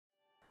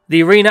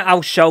The Arena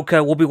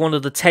AufSchalke will be one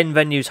of the 10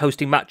 venues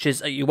hosting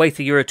matches at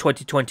UEFA EURO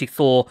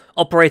 2024,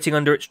 operating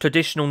under its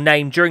traditional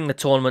name during the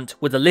tournament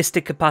with a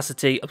listed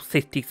capacity of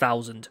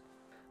 50,000.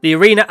 The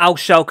Arena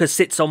AufSchalke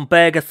sits on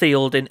Berger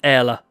Field in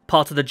Erla,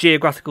 part of the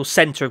geographical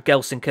centre of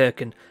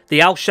Gelsenkirchen. The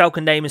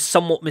AufSchalke name is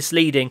somewhat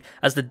misleading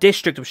as the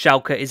district of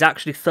Schalke is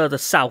actually further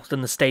south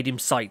than the stadium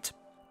site.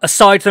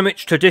 Aside from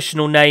its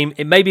traditional name,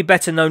 it may be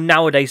better known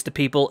nowadays to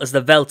people as the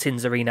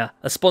VELTINS-Arena,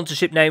 a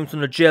sponsorship name from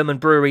the German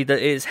brewery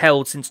that it has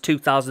held since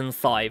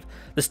 2005.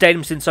 The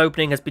stadium since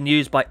opening has been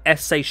used by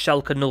FC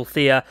Schalke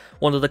 04,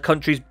 one of the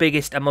country's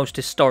biggest and most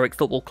historic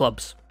football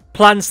clubs.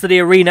 Plans for the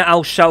Arena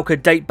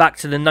AufSchalke date back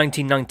to the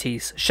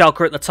 1990s.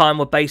 Schalke at the time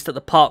were based at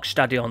the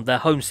Parkstadion, their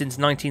home since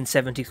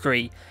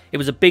 1973. It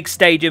was a big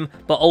stadium,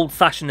 but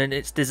old-fashioned in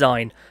its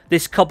design.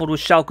 This, coupled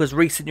with Schalke's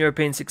recent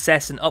European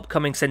success and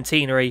upcoming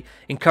centenary,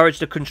 encouraged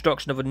the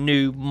construction of a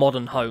new,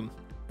 modern home.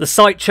 The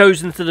site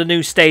chosen for the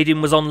new stadium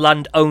was on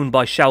land owned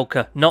by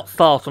Schalke, not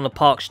far from the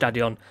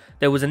Parkstadion.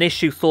 There was an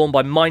issue formed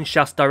by mine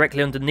shafts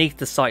directly underneath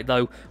the site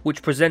though,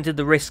 which presented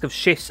the risk of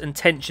shifts and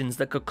tensions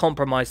that could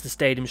compromise the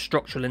stadium's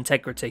structural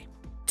integrity.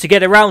 To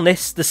get around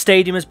this, the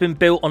stadium has been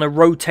built on a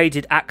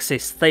rotated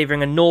axis,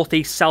 favouring a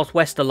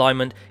northeast-southwest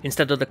alignment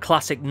instead of the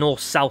classic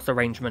north-south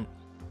arrangement.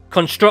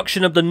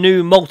 Construction of the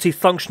new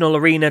multifunctional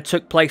arena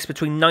took place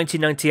between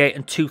 1998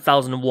 and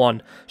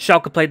 2001.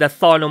 Schalke played their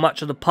final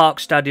match at the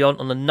Parkstadion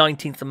on the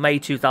 19th of May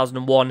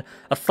 2001,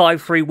 a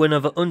 5-3 win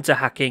over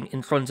Unterhaching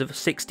in front of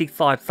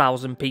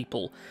 65,000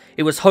 people.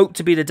 It was hoped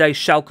to be the day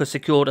Schalke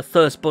secured a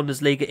first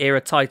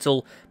Bundesliga-era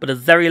title, but a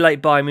very late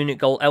Bayern Munich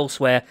goal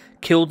elsewhere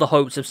killed the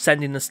hopes of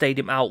sending the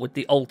stadium out with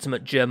the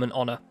ultimate German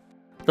honour.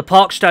 The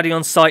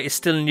Parkstadion site is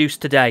still in use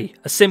today,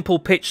 a simple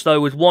pitch though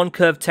with one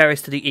curved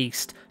terrace to the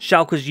east.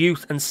 Schalke's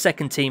youth and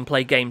second team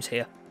play games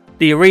here.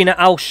 The Arena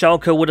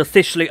AufSchalke would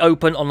officially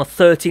open on the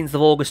 13th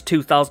of August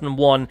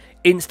 2001,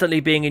 instantly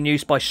being in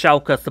use by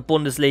Schalke for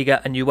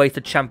Bundesliga and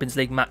UEFA Champions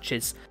League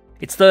matches.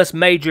 Its first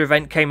major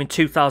event came in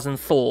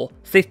 2004,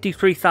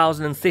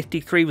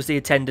 53,053 was the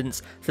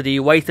attendance for the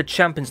UEFA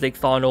Champions League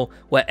final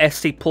where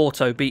FC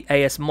Porto beat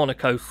AS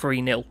Monaco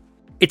 3-0.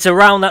 It's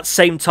around that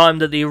same time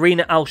that the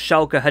Arena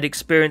AufSchalke had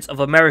experience of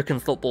American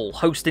football,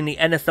 hosting the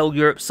NFL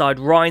Europe side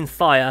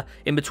Rhein-Fire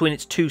in between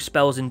its two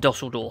spells in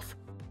Dusseldorf.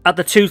 At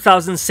the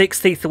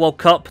 2006 FIFA World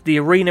Cup, the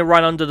arena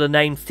ran under the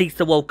name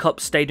FIFA World Cup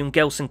Stadium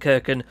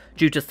Gelsenkirchen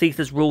due to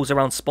FIFA's rules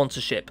around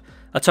sponsorship.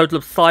 A total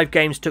of 5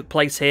 games took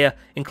place here,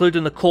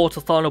 including the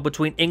quarter-final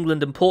between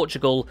England and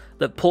Portugal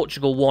that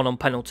Portugal won on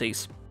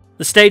penalties.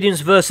 The stadium's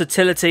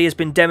versatility has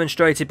been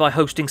demonstrated by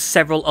hosting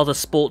several other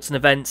sports and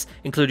events,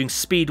 including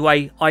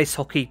speedway, ice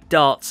hockey,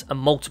 darts and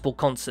multiple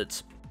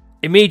concerts.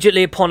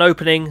 Immediately upon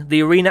opening,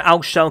 the Arena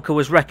AufSchalke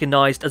was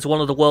recognised as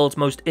one of the world's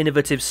most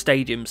innovative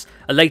stadiums,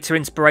 a later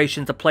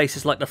inspiration to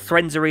places like the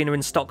Friends Arena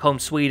in Stockholm,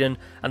 Sweden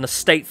and the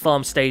State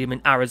Farm Stadium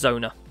in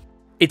Arizona.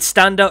 Its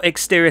standout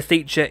exterior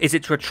feature is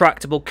its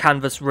retractable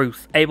canvas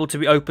roof, able to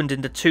be opened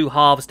into 2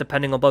 halves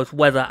depending on both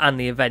weather and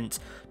the event.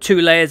 2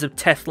 layers of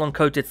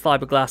Teflon-coated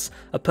fiberglass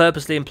are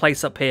purposely in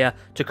place up here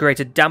to create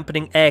a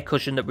dampening air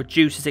cushion that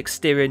reduces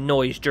exterior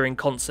noise during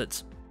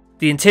concerts.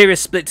 The interior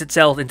splits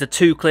itself into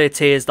 2 clear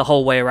tiers the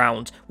whole way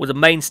around, with a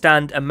main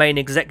stand and main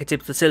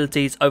executive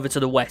facilities over to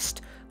the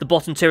west. The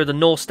bottom tier of the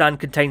north stand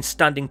contains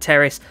standing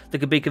terrace that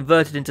can be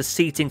converted into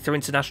seating for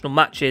international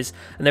matches,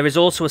 and there is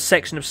also a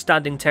section of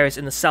standing terrace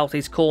in the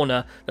southeast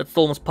corner that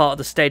forms part of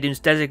the stadium's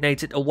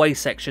designated away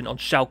section on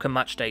Schalke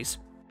match days.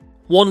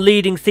 One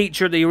leading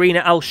feature of the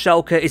Arena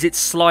AufSchalke is its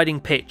sliding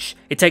pitch.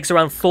 It takes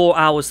around 4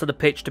 hours for the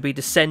pitch to be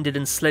descended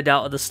and slid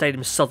out of the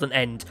stadium's southern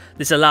end.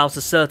 This allows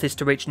the surface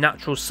to reach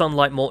natural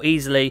sunlight more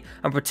easily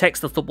and protects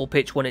the football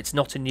pitch when it's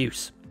not in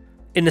use.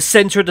 In the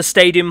centre of the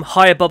stadium,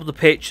 high above the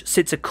pitch,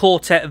 sits a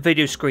quartet of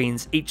video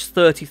screens, each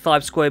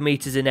 35 square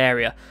metres in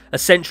area. A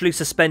centrally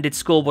suspended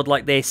scoreboard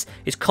like this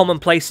is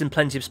commonplace in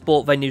plenty of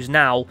sport venues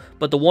now,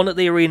 but the one at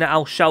the Arena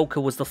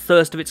AufSchalke was the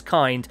first of its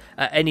kind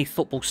at any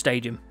football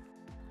stadium.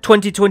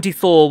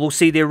 2024 will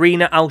see the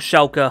Arena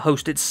AufSchalke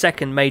host its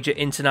second major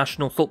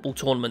international football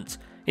tournament.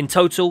 In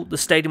total, the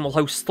stadium will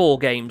host 4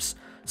 games.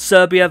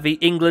 Serbia v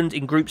England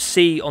in Group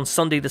C on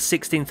Sunday the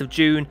 16th of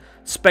June,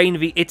 Spain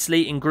v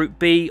Italy in Group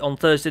B on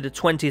Thursday the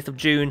 20th of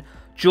June,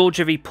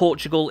 Georgia v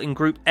Portugal in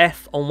Group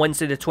F on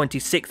Wednesday the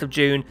 26th of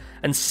June,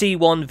 and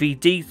C1 v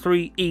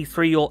D3,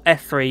 E3 or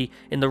F3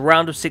 in the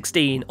round of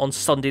 16 on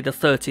Sunday the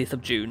 30th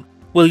of June.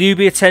 Will you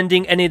be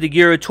attending any of the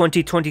Euro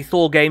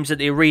 2024 games at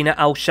the Arena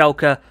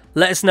AufSchalke?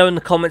 Let us know in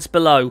the comments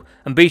below,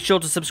 and be sure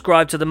to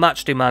subscribe to the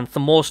Matchday Man for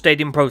more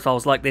stadium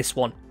profiles like this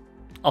one.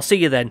 I'll see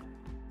you then.